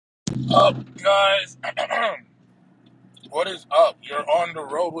Up, guys? What is up? You're on the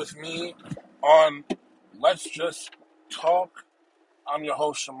road with me on Let's Just Talk. I'm your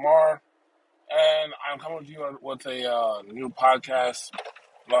host, Shamar, and I'm coming to you with a new podcast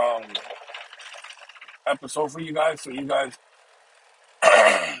um, episode for you guys, so you guys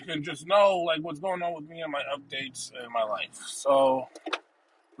can just know like what's going on with me and my updates in my life. So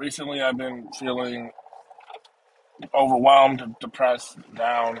recently, I've been feeling overwhelmed, depressed,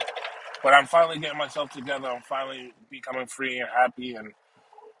 down, but I'm finally getting myself together. I'm finally becoming free and happy, and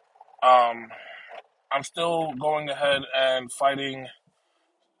um, I'm still going ahead and fighting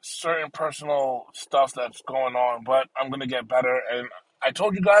certain personal stuff that's going on, but I'm gonna get better. And I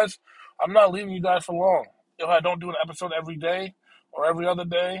told you guys, I'm not leaving you guys for long. If I don't do an episode every day or every other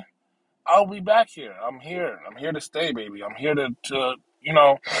day, I'll be back here. I'm here. I'm here to stay, baby. I'm here to talk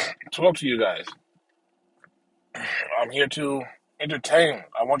to you guys. I'm here to entertain.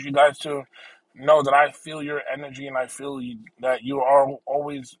 I want you guys to know that I feel your energy and I feel that you are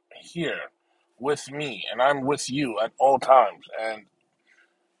always here with me and I'm with you at all times.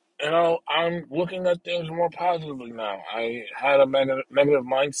 And I'm looking at things more positively now. I had a negative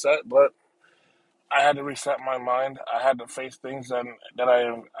mindset, but I had to reset my mind. I had to face things that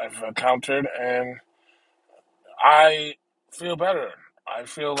I've encountered, and I feel better. I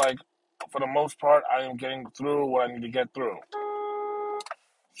feel like, for the most part, I am getting through what I need to get through.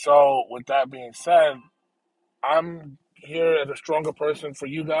 So, with that being said, I'm here as a stronger person for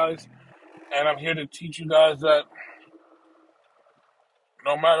you guys, and I'm here to teach you guys that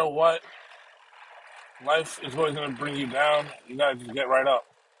no matter what, life is always going to bring you down. You got to just get right up,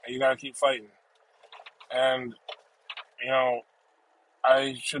 and you got to keep fighting. And, you know,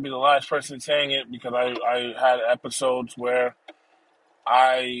 I should be the last person saying it because I had episodes where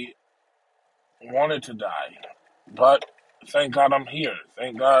I wanted to die. But thank God I'm here.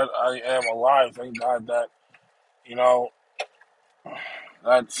 Thank God I am alive. Thank God that, you know,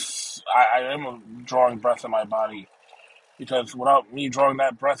 I am drawing breath in my body. Because without me drawing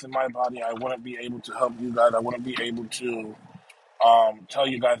that breath in my body, I wouldn't be able to help you guys. I wouldn't be able to tell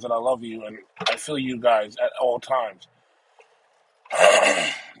you guys that I love you and I feel you guys at all times.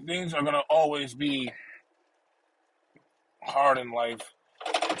 Things are gonna always be hard in life,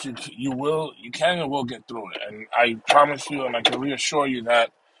 but you can and will get through it. And I promise you, and I can reassure you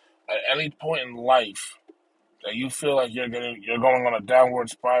that at any point in life that you feel like you're going on a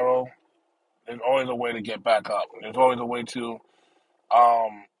downward spiral, there's always a way to get back up. There's always a way to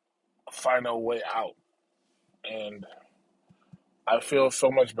um, find a way out. And I feel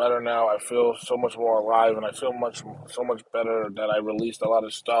so much better now. I feel so much more alive, and I feel so much better that I released a lot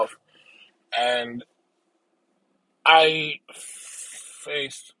of stuff. And I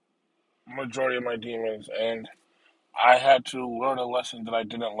faced majority of my demons, and I had to learn a lesson that I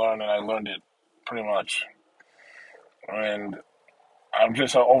didn't learn, and I learned it pretty much. And I'm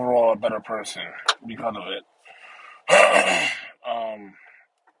just overall a better person because of it. um,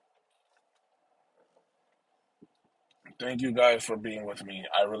 Thank you guys for being with me.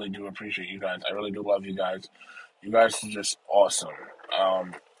 I really do appreciate you guys. I really do love you guys. You guys are just awesome.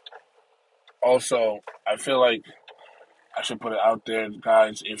 Um, Also, I feel like I should put it out there,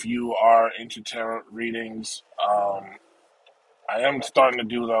 guys. If you are into tarot readings, I am starting to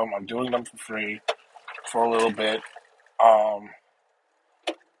do them. I'm doing them for free for a little bit. Um,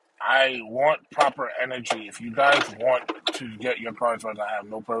 I want proper energy. If you guys want to get your cards right, I have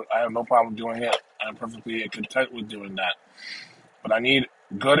no problem doing it. I'm perfectly content with doing that. But I need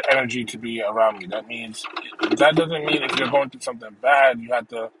good energy to be around me. That doesn't mean if you're going through something bad, you have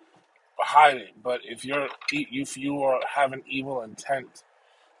to hide it. But if you are having evil intent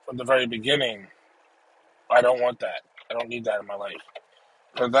from the very beginning, I don't want that. I don't need that in my life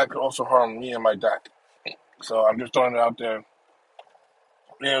because that could also harm me and my deck. So I'm just throwing it out there.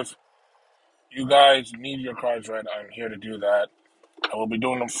 If you guys need your cards read, I'm here to do that. I will be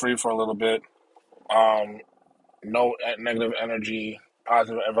doing them free for a little bit. Um, no negative energy,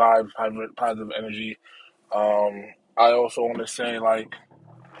 positive vibes, positive energy. I also want to say, like,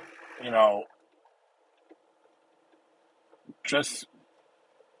 you know, just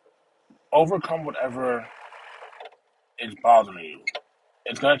overcome whatever is bothering you.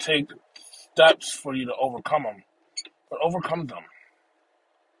 It's gonna take steps for you to overcome them, but overcome them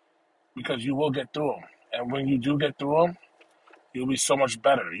because you will get through them. And when you do get through them, you'll be so much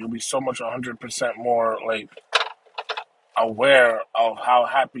better. You'll be so much 100% more like aware of how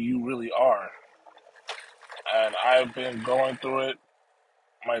happy you really are. And I've been going through it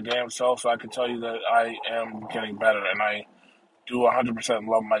my damn self, so I can tell you that I am getting better, and I do 100%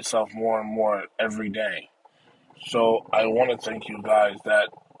 love myself more and more every day. So I want to thank you guys that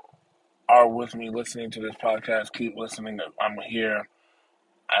are with me listening to this podcast, keep listening. I'm here.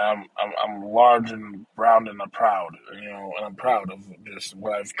 I'm large and round and I'm proud, and I'm proud of just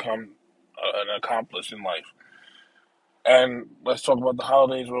what I've come and accomplished in life. And let's talk about the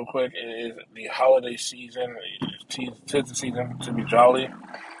holidays real quick. It is the holiday season. Tis the season to be jolly.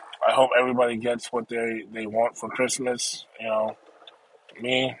 I hope everybody gets what they want for Christmas.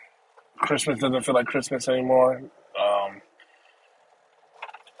 Me, Christmas doesn't feel like Christmas anymore.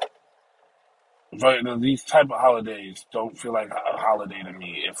 But these type of holidays don't feel like a holiday to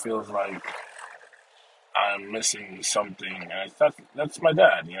me. It feels like I'm missing something, and that's my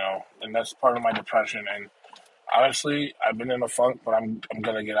dad, and that's part of my depression. And honestly, I've been in a funk, but I'm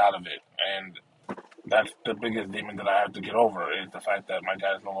gonna get out of it, and that's the biggest demon that I have to get over is the fact that my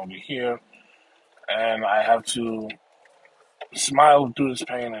dad is no longer here, and I have to smile through this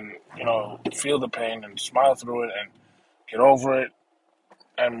pain and feel the pain and smile through it and get over it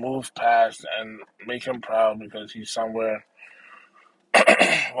and move past and make him proud because he's somewhere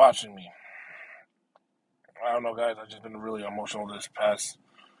watching me. I don't know, guys. I've just been really emotional this past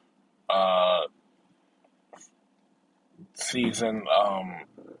uh, season.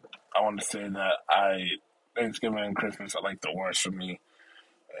 I want to say that Thanksgiving and Christmas are like the worst for me,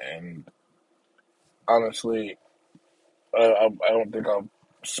 and honestly, I don't think I'll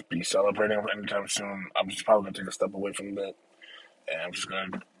be celebrating anytime soon. I'm just probably gonna take a step away from it, and I'm just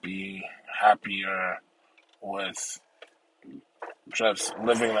gonna be happier with just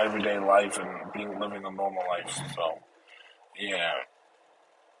living an everyday life and living a normal life. So yeah.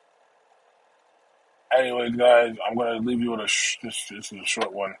 Anyways, guys, I'm gonna leave you with this is a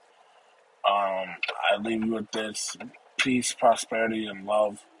short one. I leave you with this: peace, prosperity, and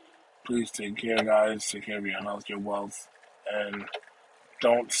love. Please take care, guys. Take care of your health, your wealth, and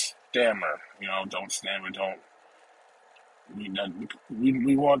don't stammer. Don't stammer. Don't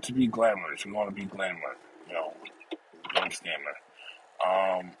we want to be glamorous. We want to be glamour. You know, don't stammer.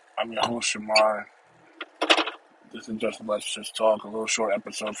 I'm your host, Shamar. This is just Let's Just Talk, a little short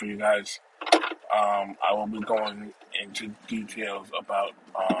episode for you guys. I will be going into details about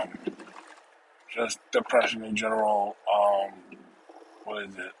just depression in general. What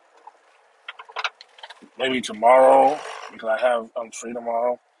is it? Maybe tomorrow because I'm free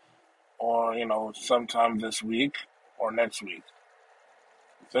tomorrow, or sometime this week or next week.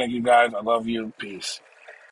 Thank you guys. I love you. Peace.